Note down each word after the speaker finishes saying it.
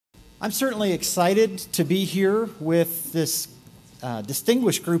I'm certainly excited to be here with this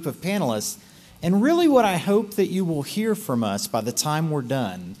distinguished group of panelists, and really what I hope that you will hear from us by the time we're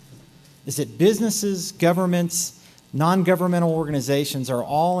done is that businesses, governments, non-governmental organizations are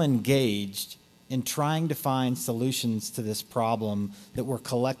all engaged in trying to find solutions to this problem that we're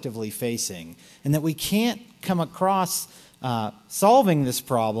collectively facing, and that we can't come across solving this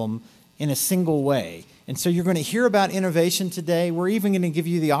problem in a single way. And so you're going to hear about innovation today. We're even going to give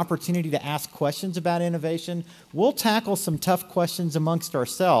you the opportunity to ask questions about innovation. We'll tackle some tough questions amongst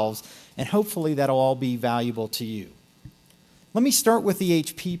ourselves, and hopefully that'll all be valuable to you. Let me start with the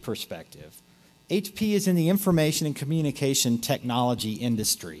HP perspective. HP is in the information and communication technology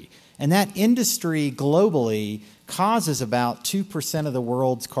industry, and that industry globally causes about 2% of the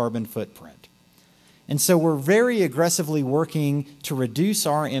world's carbon footprint. And so we're very aggressively working to reduce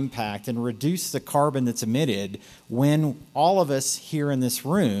our impact and reduce the carbon that's emitted when all of us here in this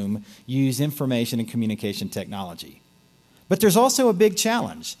room use information and communication technology. But there's also a big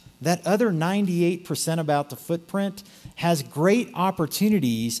challenge. That other 98% about the footprint has great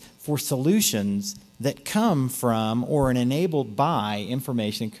opportunities for solutions that come from or are enabled by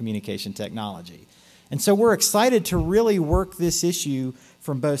information and communication technology. And so we're excited to really work this issue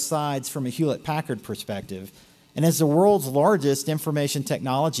from both sides from a Hewlett-Packard perspective. And as the world's largest information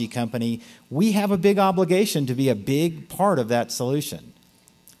technology company, we have a big obligation to be a big part of that solution.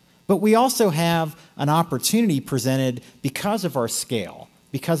 But we also have an opportunity presented because of our scale,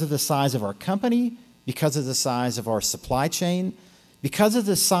 because of the size of our company, because of the size of our supply chain, because of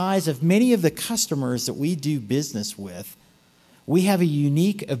the size of many of the customers that we do business with. We have a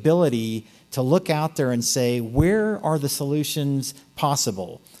unique ability to look out there and say, where are the solutions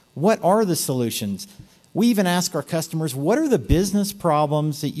possible? What are the solutions? We even ask our customers, what are the business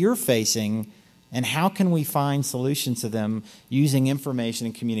problems that you're facing, and how can we find solutions to them using information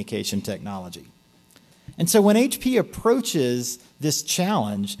and communication technology? And so when HP approaches this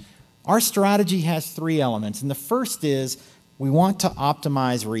challenge, our strategy has three elements. And the first is we want to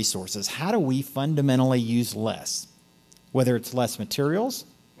optimize resources. How do we fundamentally use less? Whether it's less materials,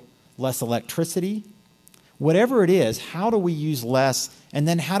 less electricity, whatever it is, how do we use less, and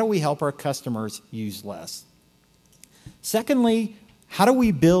then how do we help our customers use less? Secondly, how do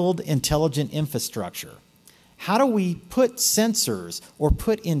we build intelligent infrastructure? How do we put sensors or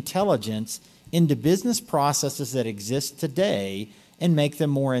put intelligence into business processes that exist today and make them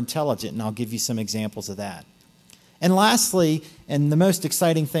more intelligent? And I'll give you some examples of that. And lastly, and the most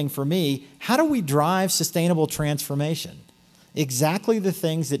exciting thing for me, how do we drive sustainable transformation? Exactly the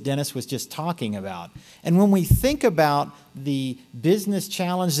things that Dennis was just talking about. And when we think about the business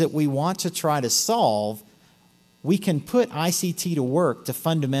challenge that we want to try to solve, we can put ICT to work to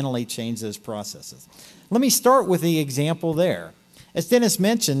fundamentally change those processes. Let me start with the example there. As Dennis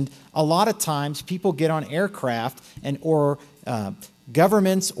mentioned, a lot of times people get on aircraft or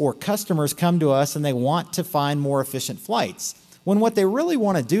governments or customers come to us and they want to find more efficient flights, when what they really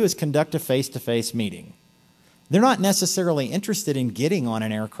want to do is conduct a face-to-face meeting. They're not necessarily interested in getting on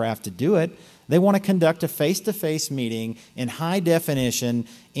an aircraft to do it. They want to conduct a face-to-face meeting in high definition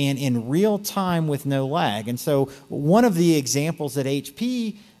and in real time with no lag. And so one of the examples that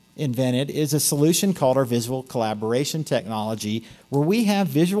HP invented is a solution called our visual collaboration technology, where we have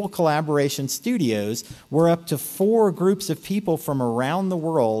visual collaboration studios where up to 4 groups of people from around the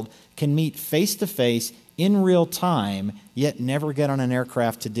world can meet face-to-face in real time, yet never get on an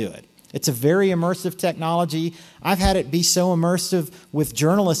aircraft to do it. It's a very immersive technology. I've had it be so immersive with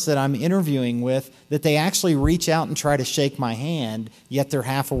journalists that I'm interviewing with that they actually reach out and try to shake my hand, yet they're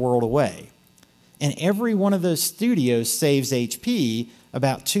half a world away. And every one of those studios saves HP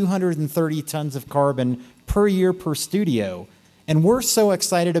about 230 tons of carbon per year per studio. And we're so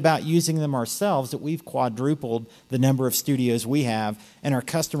excited about using them ourselves that we've quadrupled the number of studios we have, and our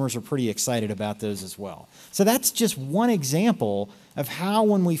customers are pretty excited about those as well. So that's just one example of how,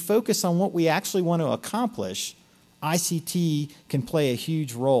 when we focus on what we actually want to accomplish, ICT can play a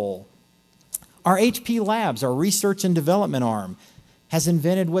huge role. Our HP Labs, our research and development arm, has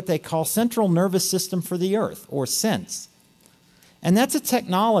invented what they call Central Nervous System for the Earth, or SENSE. And that's a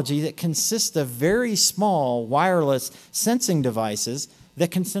technology that consists of very small wireless sensing devices that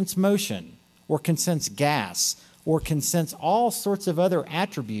can sense motion, or can sense gas, or can sense all sorts of other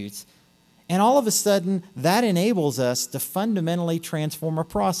attributes. And all of a sudden, that enables us to fundamentally transform a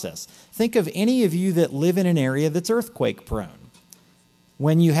process. Think of any of you that live in an area that's earthquake prone.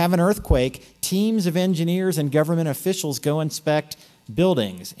 When you have an earthquake, teams of engineers and government officials go inspect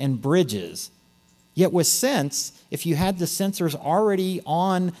buildings and bridges. Yet with Sense, if you had the sensors already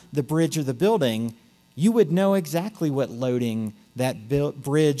on the bridge or the building, you would know exactly what loading that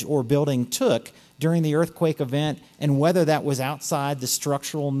bridge or building took during the earthquake event and whether that was outside the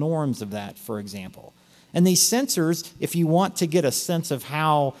structural norms of that, for example. And these sensors, if you want to get a sense of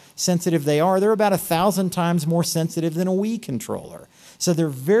how sensitive they are, they're about 1,000 times more sensitive than a Wii controller. So they're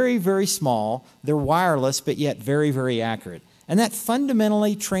very, very small, they're wireless, but yet very, very accurate. And that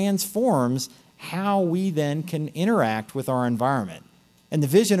fundamentally transforms how we then can interact with our environment. And the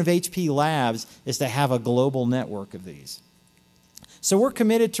vision of HP Labs is to have a global network of these. So we're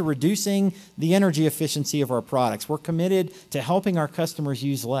committed to reducing the energy efficiency of our products. We're committed to helping our customers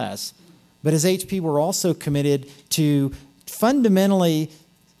use less. But as HP, we're also committed to fundamentally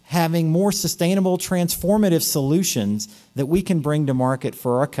having more sustainable, transformative solutions that we can bring to market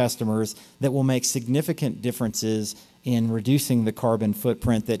for our customers that will make significant differences in reducing the carbon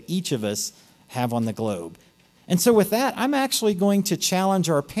footprint that each of us have on the globe. And so with that, I'm actually going to challenge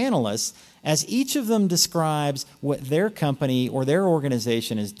our panelists as each of them describes what their company or their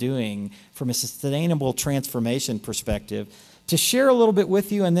organization is doing from a sustainable transformation perspective to share a little bit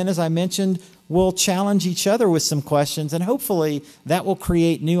with you. And then, as I mentioned, we'll challenge each other with some questions, and hopefully that will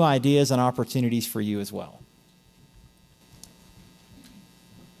create new ideas and opportunities for you as well.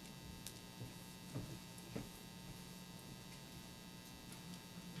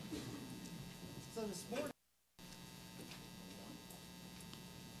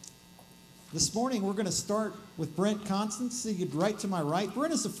 This morning, we're going to start with Brent Constance, seated right to my right.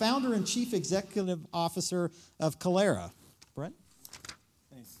 Brent is the founder and chief executive officer of Calera. Brent?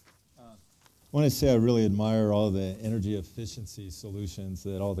 Thanks. I want to say I really admire all the energy efficiency solutions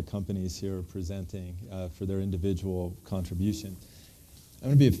that all the companies here are presenting for their individual contribution. I'm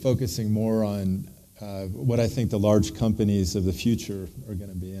going to be focusing more on what I think the large companies of the future are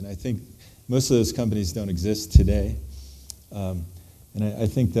going to be. And I think most of those companies don't exist today. And I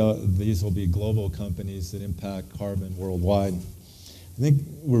think these will be global companies that impact carbon worldwide. I think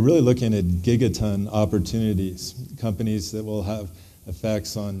we're really looking at gigaton opportunities, companies that will have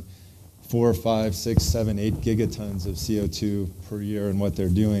effects on 4, 5, 6, 7, 8 gigatons of CO2 per year in what they're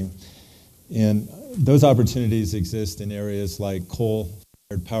doing. And those opportunities exist in areas like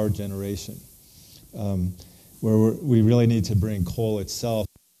coal-fired power generation, where we really need to bring coal itself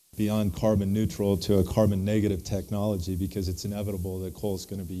beyond carbon neutral to a carbon negative technology, because it's inevitable that coal is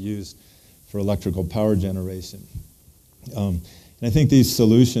going to be used for electrical power generation. And I think these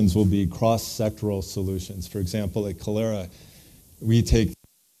solutions will be cross-sectoral solutions. For example, at Calera, we take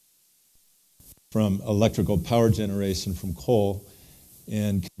from electrical power generation from coal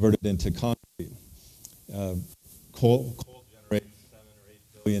and convert it into concrete. Coal generates 7 or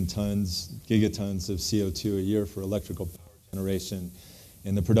 8 billion gigatons of CO2 a year for electrical power generation.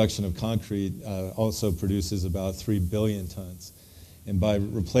 And the production of concrete also produces about 3 billion tons. And by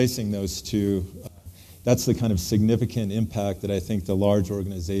replacing those two, that's the kind of significant impact that I think the large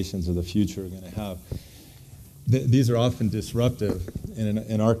organizations of the future are going to have. These are often disruptive. And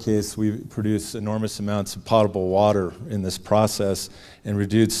in our case, we produce enormous amounts of potable water in this process and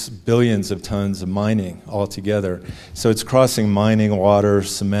reduce billions of tons of mining altogether. So it's crossing mining, water,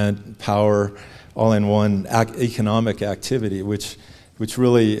 cement, power, all in one economic activity, which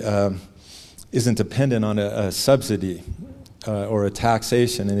really isn't dependent on a subsidy or a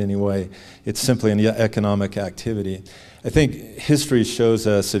taxation in any way. It's simply an economic activity. I think history shows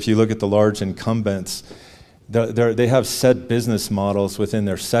us, if you look at the large incumbents, they have set business models within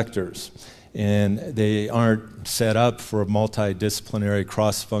their sectors, and they aren't set up for multidisciplinary,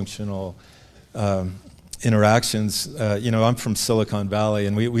 cross-functional interactions. I'm from Silicon Valley,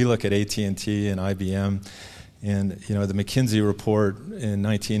 and we look at AT&T and IBM. And the McKinsey report in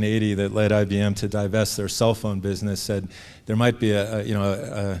 1980 that led IBM to divest their cell phone business said there might be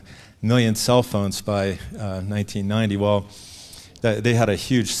a million cell phones by 1990. Well, they had a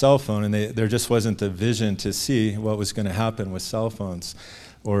huge cell phone, and there just wasn't the vision to see what was going to happen with cell phones.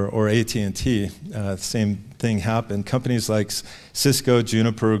 Or AT&T, same thing happened. Companies like Cisco,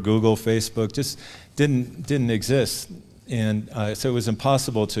 Juniper, Google, Facebook just didn't exist. And so it was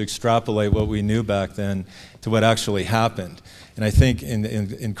impossible to extrapolate what we knew back then to what actually happened. And I think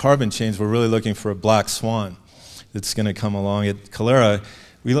in carbon change, we're really looking for a black swan that's going to come along. At Calera,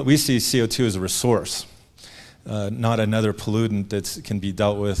 we see CO2 as a resource, not another pollutant that can be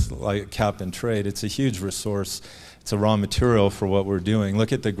dealt with like cap and trade. It's a huge resource. It's a raw material for what we're doing.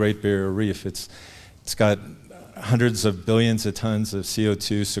 Look at the Great Barrier Reef. It's got hundreds of billions of tons of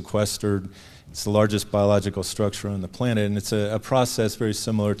CO2 sequestered. It's the largest biological structure on the planet, and it's a process very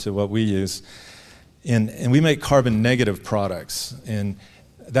similar to what we use. And we make carbon negative products, and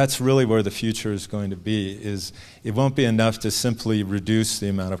that's really where the future is going to be. It won't be enough to simply reduce the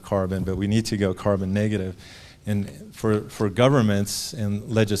amount of carbon, but we need to go carbon negative. And for governments and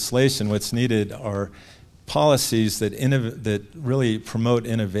legislation, what's needed are policies that really promote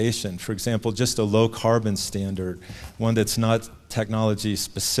innovation. For example, just a low carbon standard, one that's not technology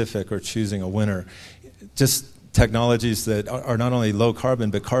specific or choosing a winner. Just technologies that are not only low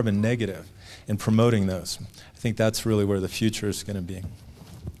carbon, but carbon negative, and promoting those. I think that's really where the future is going to be.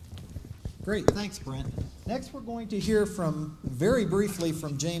 Great, thanks, Brent. Next, we're going to hear very briefly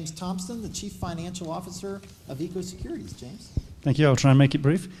from James Thompson, the Chief Financial Officer of EcoSecurities. James. Thank you. I'll try and make it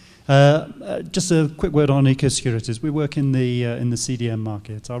brief. Just a quick word on EcoSecurities. We work in the CDM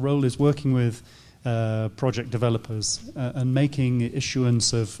market. Our role is working with project developers and making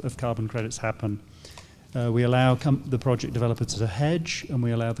issuance of carbon credits happen. We allow the project developer to hedge, and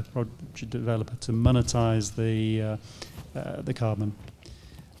we allow the project developer to monetize the carbon.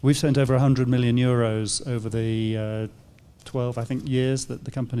 We've spent over 100 million euros over the 12, I think, years that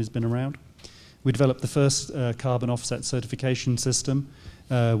the company's been around. We developed the first carbon offset certification system.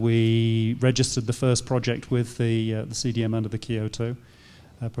 We registered the first project with the CDM under the Kyoto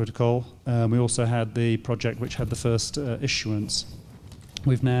Protocol. We also had the project which had the first issuance.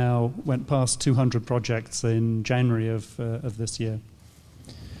 We've now went past 200 projects in January of this year.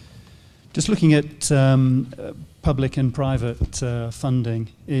 Just looking at public and private funding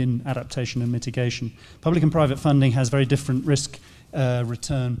in adaptation and mitigation. Public and private funding has very different risk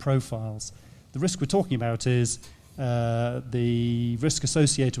return profiles. The risk we're talking about is the risk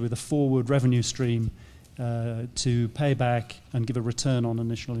associated with a forward revenue stream to pay back and give a return on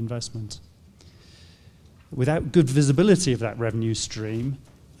initial investment. Without good visibility of that revenue stream,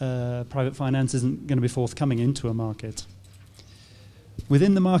 private finance isn't going to be forthcoming into a market.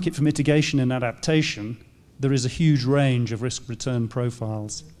 Within the market for mitigation and adaptation, there is a huge range of risk-return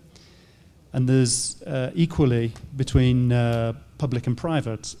profiles. And there's equally between public and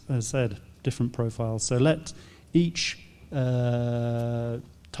private, as I said, different profiles. So let each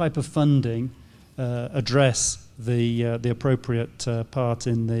type of funding address the appropriate part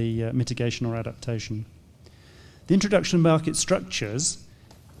in the mitigation or adaptation. The introduction of market structures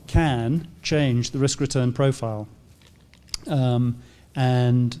can change the risk-return profile.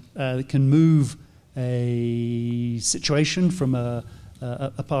 And it can move a situation from a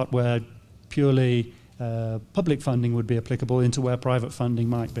part where purely public funding would be applicable into where private funding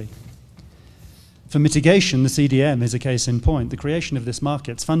might be. For mitigation, the CDM is a case in point. The creation of this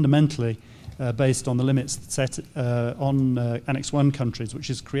market is fundamentally based on the limits set on Annex 1 countries, which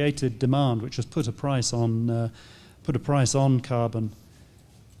has created demand, which has put a price on carbon.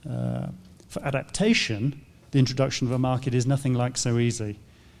 For adaptation, the introduction of a market is nothing like so easy.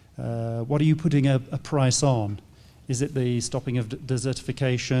 What are you putting a price on? Is it the stopping of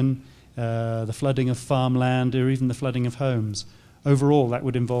desertification, the flooding of farmland, or even the flooding of homes? Overall, that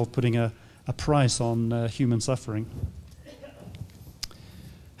would involve putting a price on human suffering.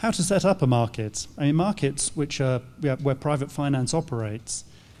 How to set up a market? I mean, markets which are where private finance operates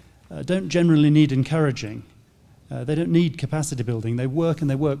don't generally need encouraging. They don't need capacity building. They work, and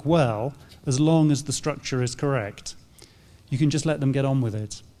they work well as long as the structure is correct. You can just let them get on with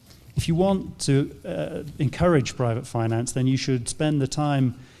it. If you want to encourage private finance, then you should spend the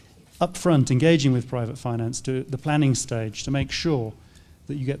time up front engaging with private finance to the planning stage to make sure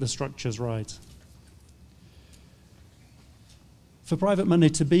that you get the structures right. For private money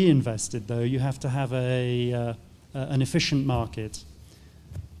to be invested, though, you have to have an efficient market.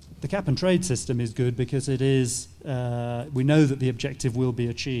 The cap and trade system is good because it is, we know that the objective will be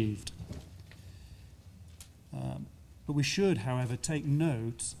achieved. But we should, however, take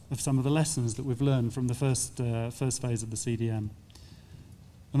note of some of the lessons that we've learned from the first phase of the CDM.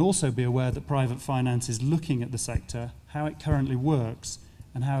 And also be aware that private finance is looking at the sector, how it currently works,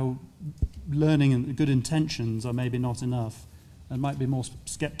 and how learning and good intentions are maybe not enough, and might be more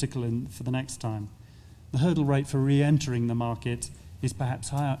skeptical for the next time. The hurdle rate for re-entering the market is perhaps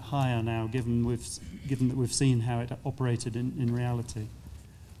higher now, given that we've seen how it operated in reality.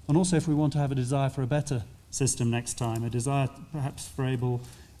 And also, if we want to have a desire for a better system next time, a desire perhaps for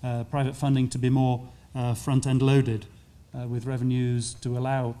private funding to be more front-end loaded with revenues to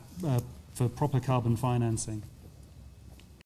allow for proper carbon financing.